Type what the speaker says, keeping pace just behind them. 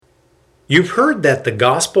You've heard that the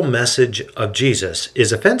gospel message of Jesus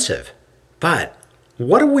is offensive, but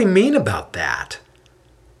what do we mean about that?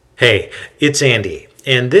 Hey, it's Andy,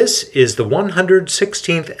 and this is the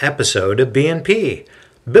 116th episode of BNP,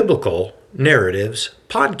 Biblical Narratives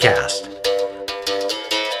Podcast.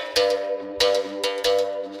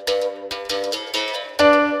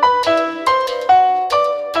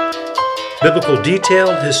 Biblical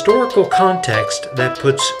detail, historical context that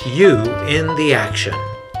puts you in the action.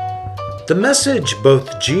 The message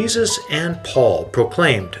both Jesus and Paul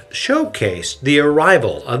proclaimed showcased the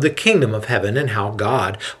arrival of the kingdom of heaven and how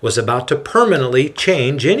God was about to permanently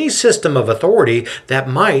change any system of authority that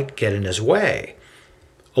might get in his way.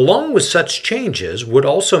 Along with such changes would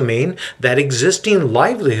also mean that existing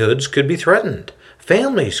livelihoods could be threatened,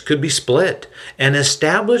 families could be split, and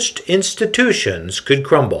established institutions could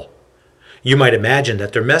crumble. You might imagine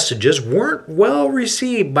that their messages weren't well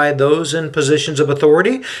received by those in positions of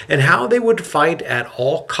authority and how they would fight at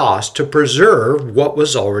all costs to preserve what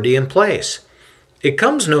was already in place. It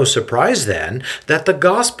comes no surprise then that the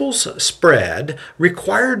gospel's spread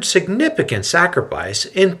required significant sacrifice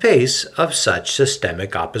in face of such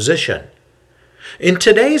systemic opposition. In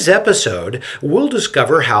today's episode, we'll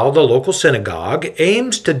discover how the local synagogue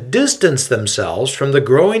aims to distance themselves from the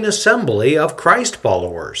growing assembly of Christ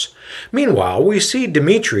followers. Meanwhile, we see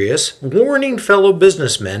Demetrius warning fellow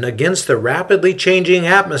businessmen against the rapidly changing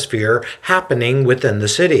atmosphere happening within the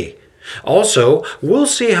city. Also, we'll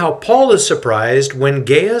see how Paul is surprised when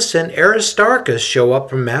Gaius and Aristarchus show up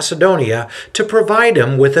from Macedonia to provide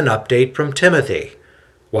him with an update from Timothy.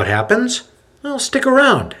 What happens? Well, stick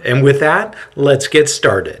around, and with that, let's get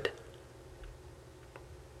started.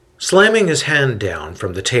 Slamming his hand down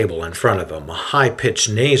from the table in front of him, a high-pitched,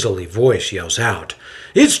 nasally voice yells out,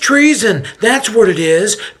 "It's treason! That's what it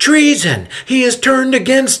is! Treason! He has turned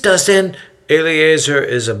against us and—" "Eleazar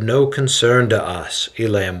is of no concern to us,"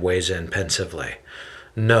 Elam weighs in pensively.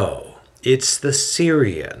 "No, it's the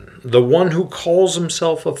Syrian, the one who calls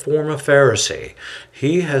himself a former Pharisee.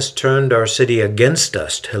 He has turned our city against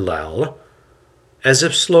us, Hillel." As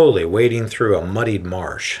if slowly wading through a muddied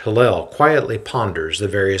marsh, Hillel quietly ponders the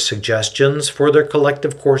various suggestions for their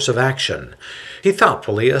collective course of action. He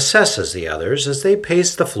thoughtfully assesses the others as they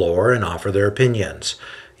pace the floor and offer their opinions,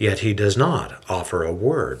 yet he does not offer a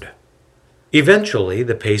word. Eventually,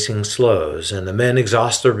 the pacing slows, and the men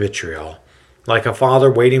exhaust their vitriol. Like a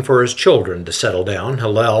father waiting for his children to settle down,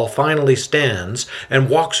 Hillel finally stands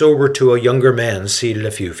and walks over to a younger man seated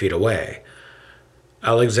a few feet away.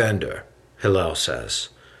 "Alexander," Hillel says.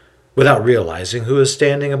 Without realizing who is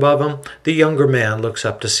standing above him, the younger man looks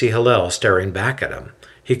up to see Hillel staring back at him.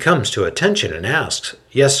 He comes to attention and asks,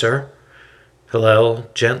 "Yes, sir?" Hillel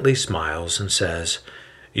gently smiles and says,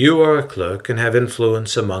 "You are a clerk and have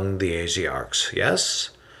influence among the Asiarchs, yes?"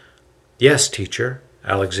 "Yes, teacher,"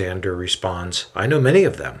 Alexander responds. "I know many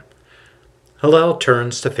of them." Hillel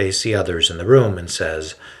turns to face the others in the room and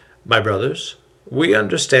says, "My brothers, we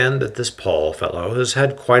understand that this Paul fellow has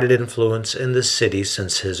had quite an influence in this city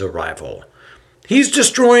since his arrival." "He's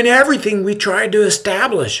destroying everything we tried to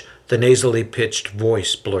establish," the nasally pitched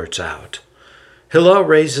voice blurts out. Hillel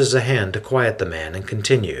raises a hand to quiet the man and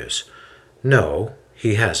continues, "No,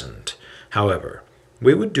 he hasn't. However,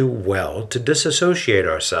 we would do well to disassociate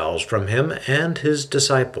ourselves from him and his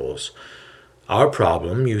disciples. Our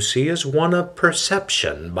problem, you see, is one of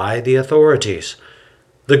perception by the authorities.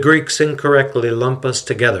 The Greeks incorrectly lump us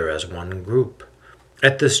together as one group.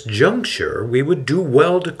 At this juncture, we would do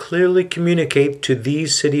well to clearly communicate to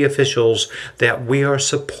these city officials that we are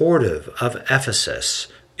supportive of Ephesus,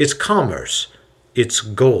 its commerce, its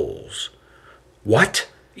goals." "What?"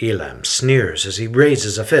 Elam sneers as he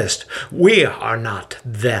raises a fist. "We are not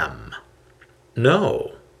them."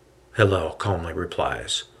 "No," Hillel calmly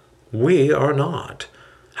replies. "We are not.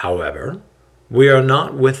 However, we are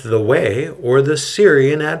not with the Way or the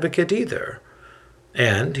Syrian advocate either.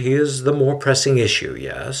 And he is the more pressing issue,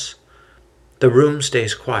 yes?" The room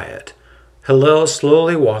stays quiet. Hillel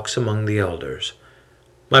slowly walks among the elders.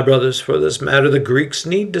 "My brothers, for this matter, the Greeks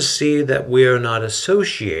need to see that we are not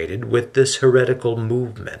associated with this heretical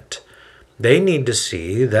movement. They need to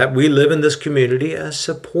see that we live in this community as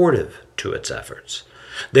supportive to its efforts.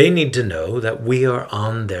 They need to know that we are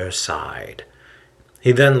on their side."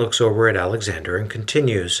 He then looks over at Alexander and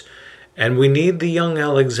continues, "And we need the young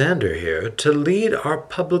Alexander here to lead our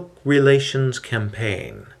public relations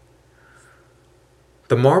campaign."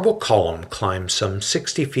 The marble column climbs some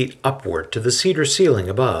 60 feet upward to the cedar ceiling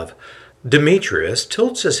above. Demetrius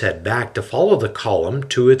tilts his head back to follow the column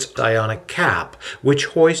to its ionic cap, which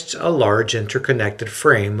hoists a large interconnected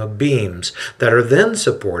frame of beams that are then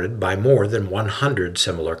supported by more than 100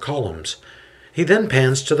 similar columns. He then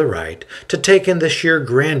pans to the right to take in the sheer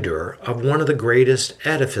grandeur of one of the greatest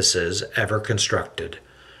edifices ever constructed.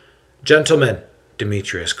 "Gentlemen,"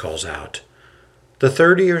 Demetrius calls out. The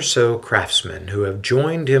 30 or so craftsmen who have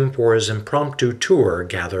joined him for his impromptu tour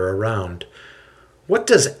gather around. "What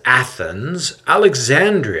does Athens,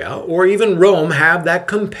 Alexandria, or even Rome have that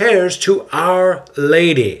compares to Our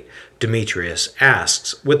Lady?" Demetrius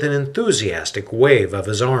asks with an enthusiastic wave of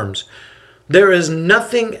his arms. "There is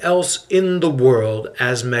nothing else in the world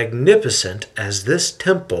as magnificent as this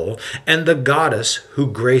temple and the goddess who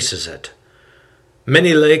graces it.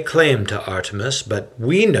 Many lay claim to Artemis, but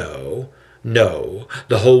we know,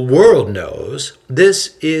 the whole world knows,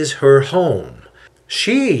 this is her home.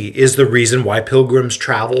 She is the reason why pilgrims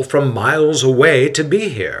travel from miles away to be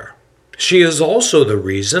here. She is also the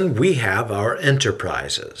reason we have our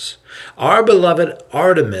enterprises. Our beloved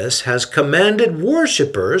Artemis has commanded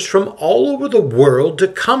worshippers from all over the world to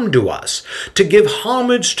come to us, to give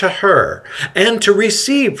homage to her, and to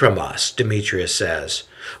receive from us," Demetrius says.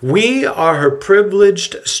 "We are her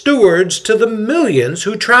privileged stewards to the millions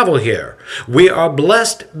who travel here. We are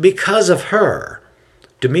blessed because of her."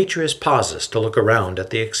 Demetrius pauses to look around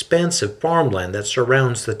at the expansive farmland that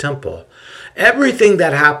surrounds the temple. "Everything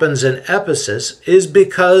that happens in Ephesus is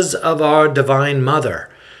because of our Divine Mother.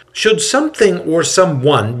 Should something or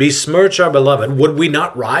someone besmirch our beloved, would we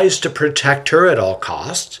not rise to protect her at all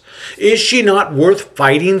costs? Is she not worth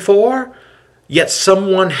fighting for? Yet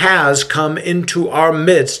someone has come into our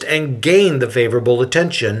midst and gained the favorable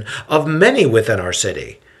attention of many within our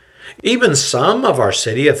city. Even some of our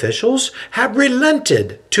city officials have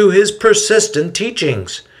relented to his persistent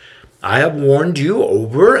teachings. I have warned you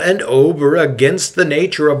over and over against the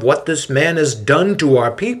nature of what this man has done to our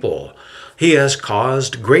people. He has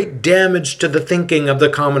caused great damage to the thinking of the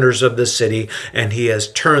commoners of the city, and he has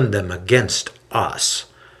turned them against us."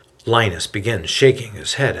 Linus begins shaking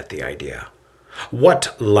his head at the idea.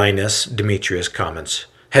 "What, Linus?" Demetrius comments.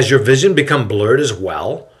 "Has your vision become blurred as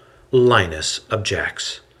well?" Linus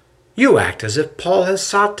objects. "You act as if Paul has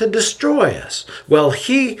sought to destroy us. Well,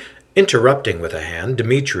 he—" Interrupting with a hand,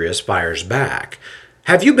 Demetrius fires back.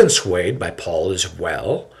 "Have you been swayed by Paul as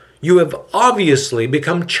well? You have obviously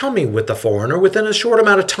become chummy with the foreigner within a short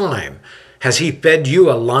amount of time. Has he fed you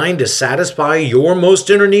a line to satisfy your most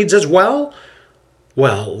inner needs as well?"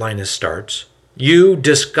 "Well," Linus starts. "You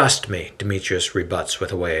disgust me," Demetrius rebuts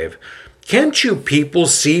with a wave. "Can't you people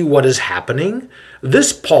see what is happening?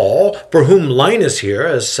 This Paul, for whom Linus here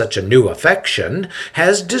has such a new affection,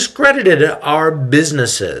 has discredited our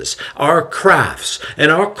businesses, our crafts,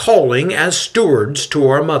 and our calling as stewards to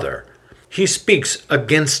our mother. He speaks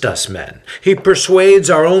against us men. He persuades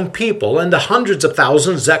our own people and the hundreds of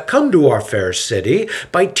thousands that come to our fair city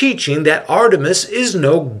by teaching that Artemis is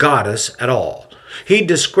no goddess at all. He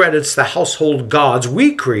discredits the household gods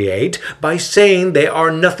we create by saying they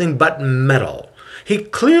are nothing but metal. He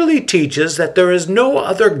clearly teaches that there is no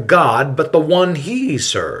other god but the one he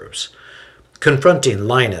serves." Confronting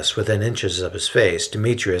Linus within inches of his face,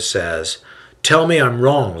 Demetrius says, "Tell me I'm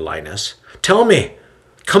wrong, Linus. Tell me.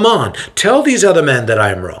 Come on, tell these other men that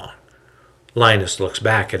I am wrong." Linus looks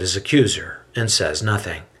back at his accuser and says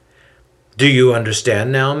nothing. "Do you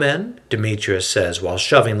understand now, men?" Demetrius says while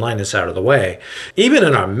shoving Linus out of the way. "Even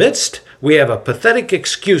in our midst, we have a pathetic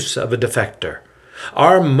excuse of a defector.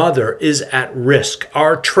 Our mother is at risk.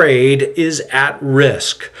 Our trade is at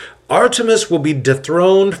risk. Artemis will be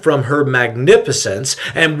dethroned from her magnificence,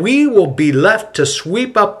 and we will be left to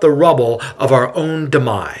sweep up the rubble of our own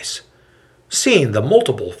demise." Seeing the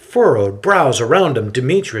multiple furrowed brows around him,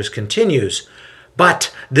 Demetrius continues,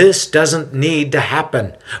 "But this doesn't need to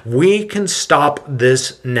happen. We can stop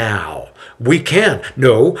this now. We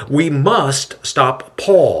must stop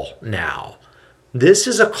Paul now. This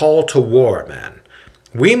is a call to war, men.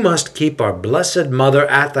 We must keep our blessed mother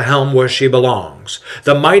at the helm where she belongs.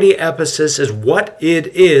 The mighty Ephesus is what it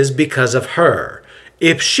is because of her.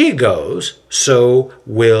 If she goes, so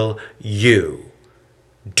will you.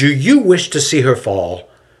 Do you wish to see her fall?"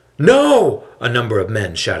 "No!" a number of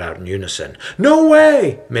men shout out in unison. "No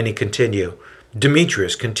way!" many continue.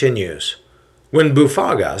 Demetrius continues. "When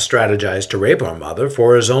Bufaga strategized to rape our mother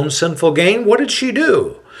for his own sinful gain, what did she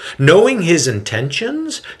do? Knowing his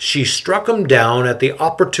intentions, she struck him down at the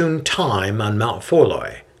opportune time on Mount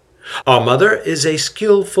Pholoe. Our mother is a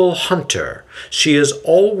skillful hunter. She is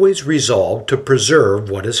always resolved to preserve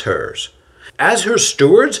what is hers. As her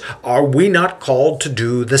stewards, are we not called to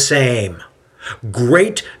do the same?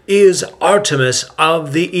 "Great is Artemis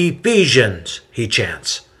of the Ephesians," he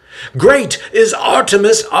chants. "Great is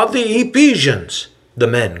Artemis of the Ephesians," the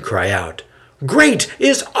men cry out. "Great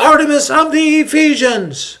is Artemis of the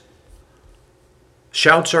Ephesians!"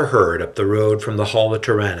 Shouts are heard up the road from the Hall of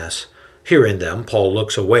Tyrannus. Hearing them, Paul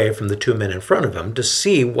looks away from the two men in front of him to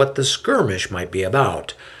see what the skirmish might be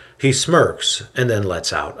about. He smirks and then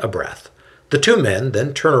lets out a breath. The two men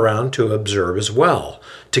then turn around to observe as well.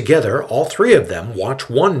 Together, all three of them watch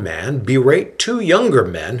one man berate two younger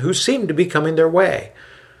men who seem to be coming their way.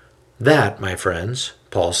 "That, my friends,"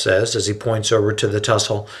 Paul says as he points over to the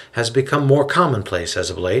tussle, "has become more commonplace as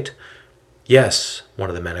of late." "Yes," one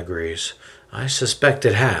of the men agrees. "I suspect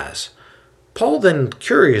it has." Paul then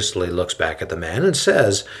curiously looks back at the men and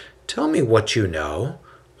says, "Tell me what you know.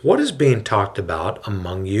 What is being talked about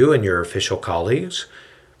among you and your official colleagues?"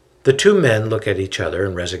 The two men look at each other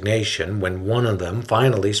in resignation when one of them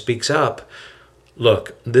finally speaks up.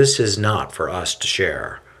 "Look, this is not for us to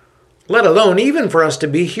share. Let alone even for us to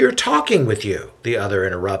be here talking with you," the other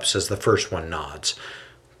interrupts as the first one nods.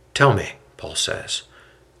 "Tell me," Paul says.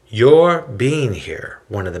 "Your being here,"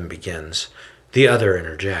 one of them begins. The other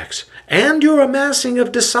interjects, "and your amassing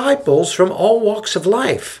of disciples from all walks of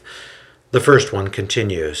life." The first one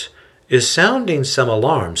continues, "is sounding some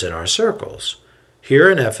alarms in our circles. Here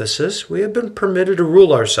in Ephesus, we have been permitted to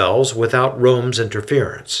rule ourselves without Rome's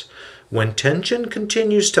interference. When tension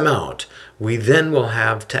continues to mount, we then will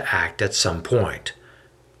have to act at some point."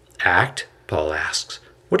 "Act?" Paul asks.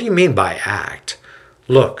 "What do you mean by act?"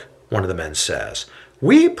 "Look," one of the men says,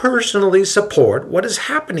 "we personally support what is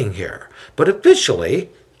happening here, but officially,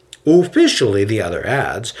 the other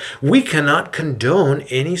adds, we cannot condone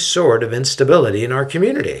any sort of instability in our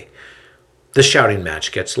community." The shouting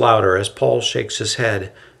match gets louder as Paul shakes his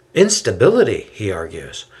head. "Instability," he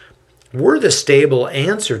argues. "We're the stable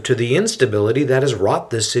answer to the instability that has wrought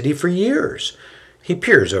this city for years." He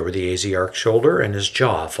peers over the Asiarch's shoulder and his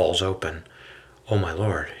jaw falls open. "Oh my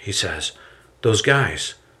Lord," he says, "those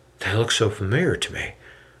guys, they look so familiar to me."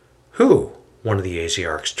 "Who?" One of the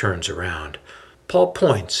Asiarchs turns around. Paul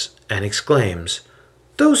points and exclaims,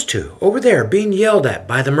 "Those two, over there, being yelled at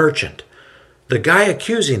by the merchant." The guy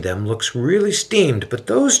accusing them looks really steamed, but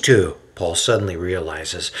those two, Paul suddenly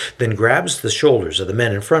realizes, then grabs the shoulders of the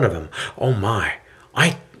men in front of him. "Oh my,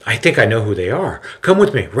 I think I know who they are. Come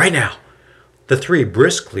with me, right now." The three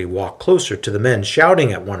briskly walk closer to the men,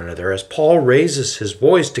 shouting at one another as Paul raises his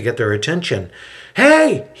voice to get their attention.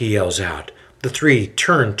 "Hey!" he yells out. The three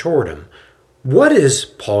turn toward him. "What is,"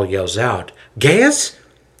 Paul yells out, "Gaius?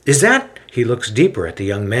 Is that?" He looks deeper at the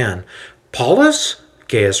young man. "Paulus?"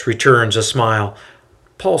 Gaius returns a smile.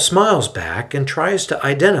 Paul smiles back and tries to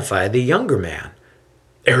identify the younger man.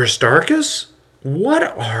 "Aristarchus? What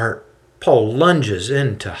are—" Paul lunges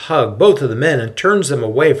in to hug both of the men and turns them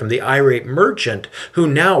away from the irate merchant, who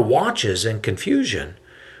now watches in confusion.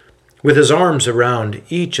 With his arms around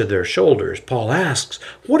each of their shoulders, Paul asks,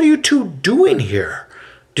 "What are you two doing here?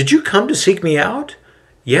 Did you come to seek me out?"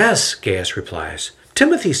 "Yes," Gaius replies.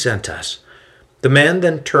 "Timothy sent us." The man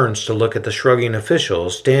then turns to look at the shrugging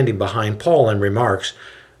officials standing behind Paul and remarks,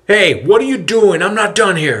 "Hey, what are you doing? I'm not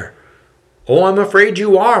done here." "Oh, I'm afraid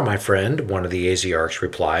you are, my friend," one of the Asiarchs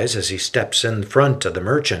replies as he steps in front of the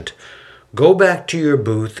merchant. "Go back to your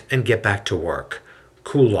booth and get back to work.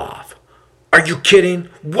 Cool off." "Are you kidding?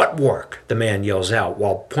 What work?" the man yells out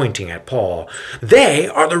while pointing at Paul. "They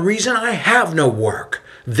are the reason I have no work.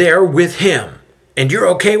 They're with him. And you're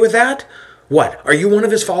okay with that? What, are you one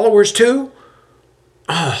of his followers too?"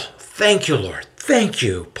 "Oh, thank you, Lord, thank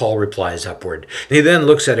you," Paul replies upward. He then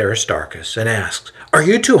looks at Aristarchus and asks, "Are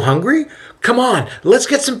you two hungry? Come on, let's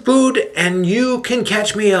get some food and you can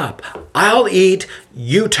catch me up. I'll eat,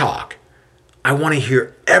 you talk. I want to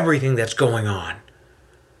hear everything that's going on."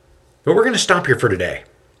 But we're going to stop here for today.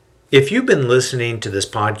 If you've been listening to this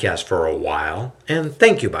podcast for a while, and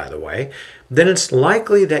thank you by the way, then it's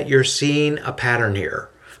likely that you're seeing a pattern here.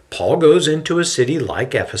 Paul goes into a city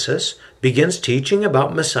like Ephesus, begins teaching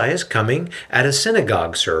about Messiah's coming at a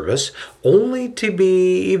synagogue service, only to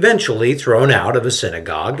be eventually thrown out of a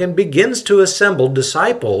synagogue, and begins to assemble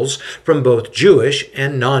disciples from both Jewish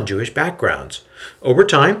and non-Jewish backgrounds. Over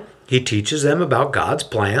time, he teaches them about God's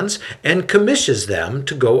plans and commissions them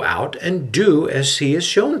to go out and do as he has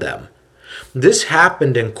shown them. This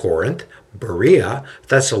happened in Corinth, Berea,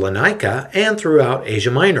 Thessalonica, and throughout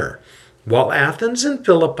Asia Minor. While Athens and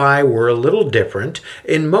Philippi were a little different,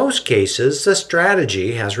 in most cases the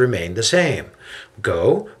strategy has remained the same.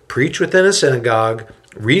 Go, preach within a synagogue,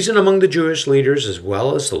 reason among the Jewish leaders as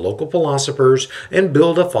well as the local philosophers, and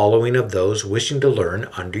build a following of those wishing to learn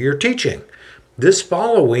under your teaching. This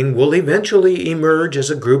following will eventually emerge as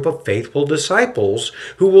a group of faithful disciples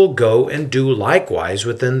who will go and do likewise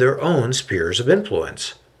within their own spheres of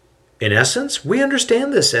influence. In essence, we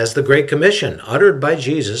understand this as the Great Commission uttered by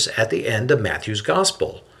Jesus at the end of Matthew's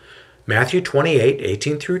Gospel. Matthew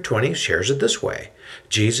 28:18-20 shares it this way.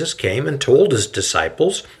 Jesus came and told his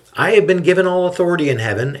disciples, "I have been given all authority in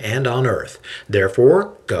heaven and on earth.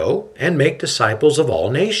 Therefore, go and make disciples of all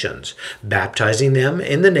nations, baptizing them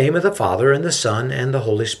in the name of the Father and the Son and the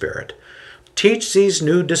Holy Spirit. Teach these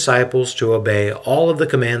new disciples to obey all of the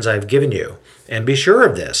commands I have given you. And be sure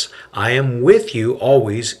of this, I am with you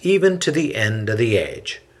always, even to the end of the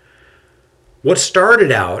age." What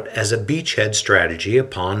started out as a beachhead strategy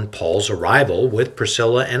upon Paul's arrival with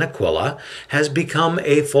Priscilla and Aquila has become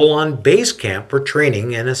a full-on base camp for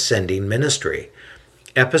training and ascending ministry.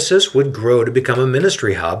 Ephesus would grow to become a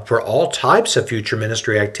ministry hub for all types of future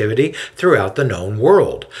ministry activity throughout the known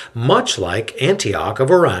world, much like Antioch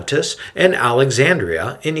of Orontes and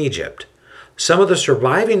Alexandria in Egypt. Some of the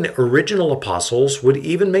surviving original apostles would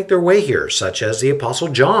even make their way here, such as the Apostle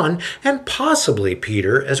John and possibly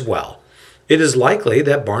Peter as well. It is likely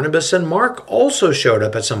that Barnabas and Mark also showed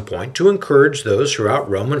up at some point to encourage those throughout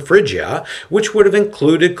Rome and Phrygia, which would have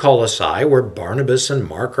included Colossae, where Barnabas and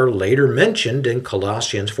Mark are later mentioned in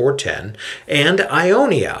Colossians 4:10, and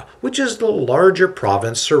Ionia, which is the larger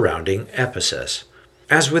province surrounding Ephesus.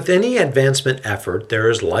 As with any advancement effort, there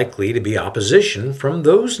is likely to be opposition from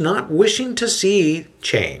those not wishing to see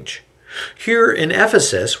change. Here in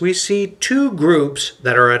Ephesus, we see two groups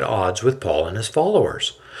that are at odds with Paul and his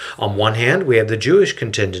followers. On one hand, we have the Jewish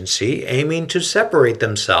contingency aiming to separate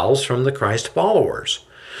themselves from the Christ followers.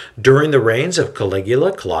 During the reigns of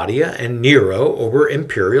Caligula, Claudia, and Nero over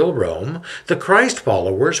imperial Rome, the Christ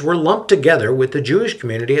followers were lumped together with the Jewish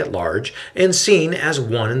community at large and seen as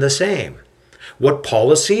one and the same. What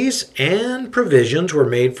policies and provisions were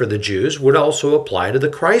made for the Jews would also apply to the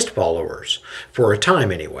Christ followers, for a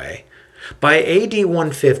time anyway. By AD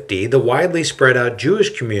 150, the widely spread out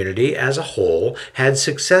Jewish community as a whole had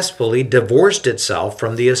successfully divorced itself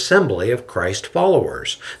from the assembly of Christ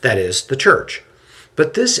followers, that is, the church.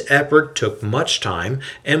 But this effort took much time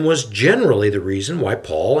and was generally the reason why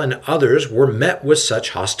Paul and others were met with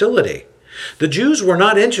such hostility. The Jews were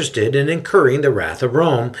not interested in incurring the wrath of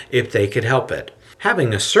Rome if they could help it.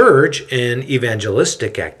 Having a surge in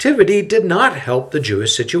evangelistic activity did not help the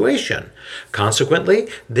Jewish situation. Consequently,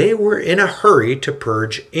 they were in a hurry to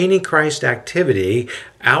purge any Christ activity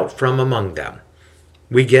out from among them.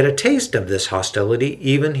 We get a taste of this hostility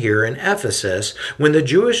even here in Ephesus when the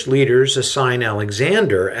Jewish leaders assign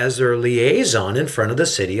Alexander as their liaison in front of the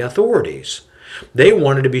city authorities. They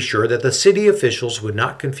wanted to be sure that the city officials would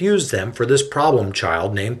not confuse them for this problem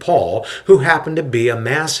child named Paul, who happened to be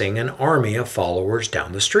amassing an army of followers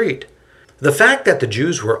down the street. The fact that the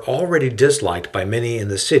Jews were already disliked by many in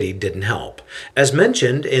the city didn't help. As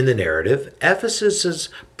mentioned in the narrative, Ephesus's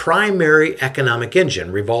primary economic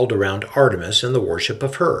engine revolved around Artemis and the worship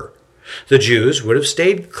of her. The Jews would have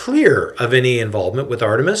stayed clear of any involvement with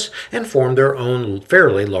Artemis and formed their own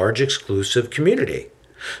fairly large exclusive community.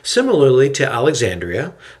 Similarly to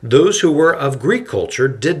Alexandria, those who were of Greek culture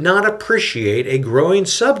did not appreciate a growing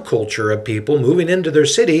subculture of people moving into their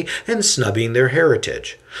city and snubbing their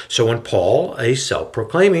heritage. So when Paul, a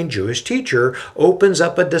self-proclaiming Jewish teacher, opens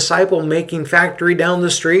up a disciple-making factory down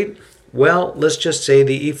the street, well, let's just say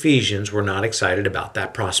the Ephesians were not excited about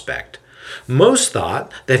that prospect. Most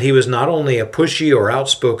thought that he was not only a pushy or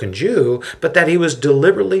outspoken Jew, but that he was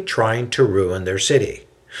deliberately trying to ruin their city.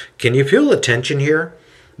 Can you feel the tension here?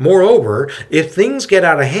 Moreover, if things get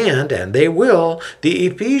out of hand, and they will, the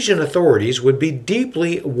Ephesian authorities would be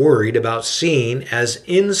deeply worried about seen as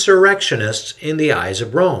insurrectionists in the eyes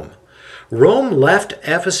of Rome. Rome left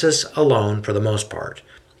Ephesus alone for the most part.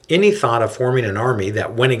 Any thought of forming an army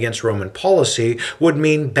that went against Roman policy would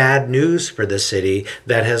mean bad news for the city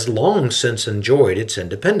that has long since enjoyed its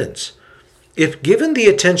independence. If given the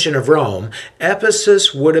attention of Rome,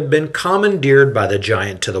 Ephesus would have been commandeered by the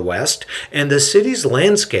giant to the west, and the city's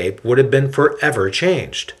landscape would have been forever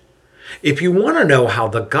changed. If you want to know how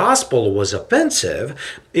the gospel was offensive,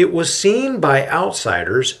 it was seen by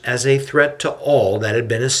outsiders as a threat to all that had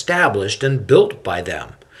been established and built by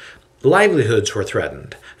them. Livelihoods were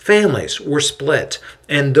threatened, families were split,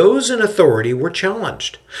 and those in authority were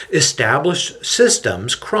challenged. Established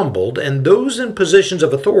systems crumbled, and those in positions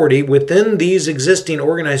of authority within these existing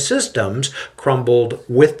organized systems crumbled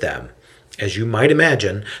with them. As you might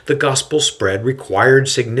imagine, the gospel spread required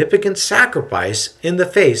significant sacrifice in the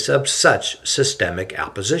face of such systemic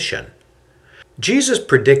opposition. Jesus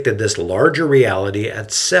predicted this larger reality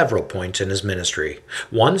at several points in his ministry.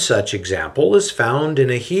 One such example is found in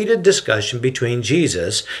a heated discussion between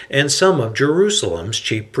Jesus and some of Jerusalem's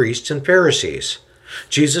chief priests and Pharisees.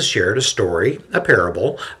 Jesus shared a story, a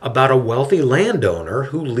parable, about a wealthy landowner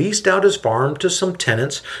who leased out his farm to some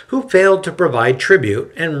tenants who failed to provide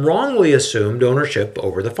tribute and wrongly assumed ownership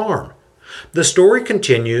over the farm. The story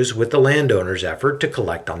continues with the landowner's effort to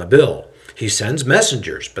collect on the bill. He sends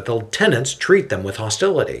messengers, but the tenants treat them with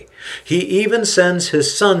hostility. He even sends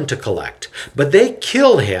his son to collect, but they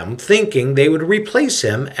kill him, thinking they would replace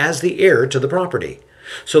him as the heir to the property.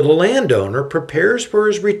 So the landowner prepares for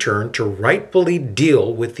his return to rightfully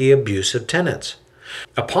deal with the abusive tenants.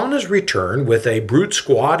 Upon his return with a brute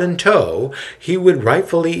squad in tow, he would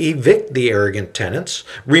rightfully evict the arrogant tenants,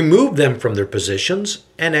 remove them from their positions,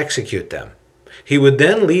 and execute them. He would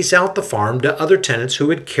then lease out the farm to other tenants who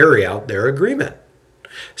would carry out their agreement.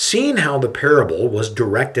 Seeing how the parable was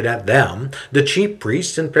directed at them, the chief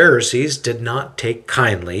priests and Pharisees did not take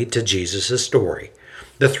kindly to Jesus' story.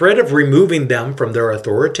 The threat of removing them from their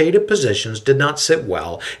authoritative positions did not sit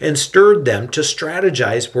well and stirred them to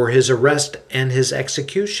strategize for his arrest and his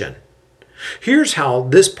execution. Here's how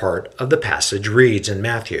this part of the passage reads in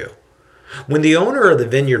Matthew. When the owner of the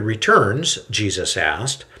vineyard returns, Jesus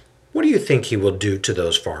asked, "What do you think he will do to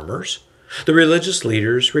those farmers?" The religious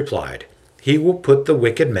leaders replied, "He will put the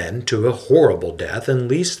wicked men to a horrible death and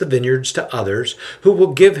lease the vineyards to others who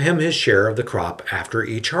will give him his share of the crop after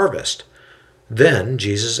each harvest." Then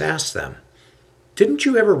Jesus asked them, "Didn't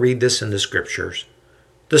you ever read this in the scriptures?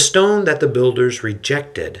 The stone that the builders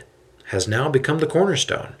rejected has now become the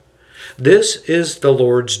cornerstone. This is the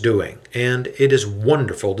Lord's doing, and it is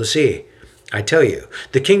wonderful to see. I tell you,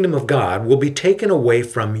 the kingdom of God will be taken away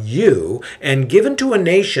from you and given to a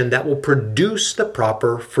nation that will produce the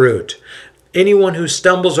proper fruit. Anyone who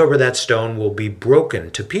stumbles over that stone will be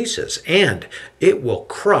broken to pieces, and it will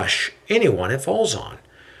crush anyone it falls on."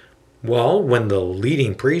 Well, when the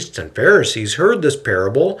leading priests and Pharisees heard this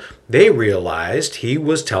parable, they realized he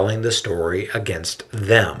was telling the story against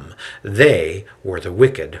them. They were the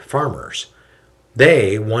wicked farmers.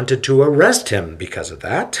 They wanted to arrest him because of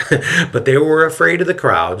that, but they were afraid of the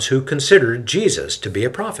crowds who considered Jesus to be a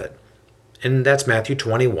prophet. And that's Matthew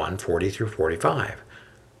 21:40-45.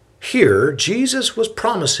 Here, Jesus was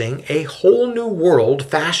promising a whole new world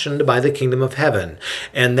fashioned by the kingdom of heaven,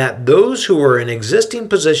 and that those who were in existing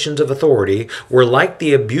positions of authority were like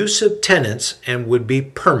the abusive tenants and would be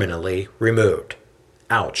permanently removed.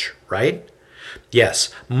 Ouch, right? Yes,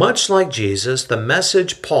 much like Jesus, the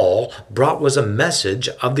message Paul brought was a message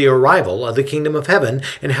of the arrival of the kingdom of heaven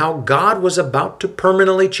and how God was about to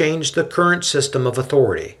permanently change the current system of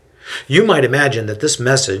authority. You might imagine that this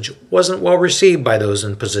message wasn't well received by those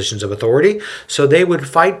in positions of authority, so they would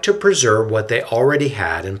fight to preserve what they already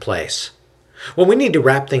had in place. Well, we need to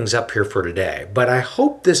wrap things up here for today, but I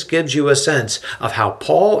hope this gives you a sense of how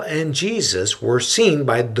Paul and Jesus were seen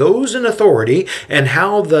by those in authority and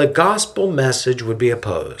how the gospel message would be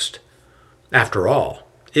opposed. After all,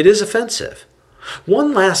 it is offensive.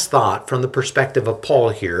 One last thought from the perspective of Paul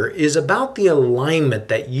here is about the alignment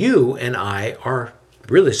that you and I are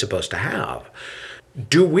really supposed to have.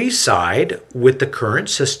 Do we side with the current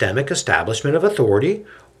systemic establishment of authority,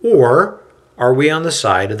 or are we on the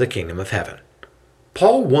side of the kingdom of heaven?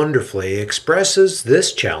 Paul wonderfully expresses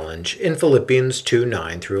this challenge in Philippians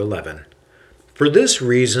 2:9-11. "For this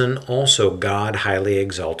reason also God highly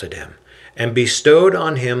exalted him, and bestowed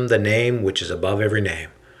on him the name which is above every name.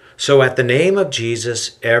 So at the name of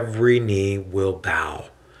Jesus every knee will bow,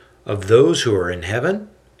 of those who are in heaven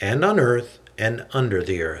and on earth and under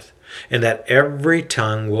the earth, and that every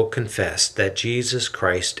tongue will confess that Jesus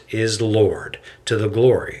Christ is Lord, to the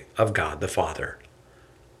glory of God the Father."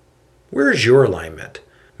 Where's your alignment?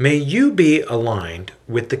 May you be aligned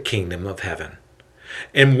with the kingdom of heaven.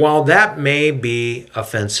 And while that may be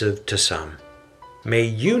offensive to some, may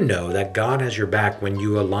you know that God has your back when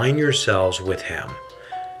you align yourselves with him.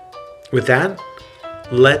 With that,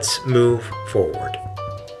 let's move forward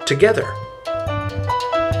together.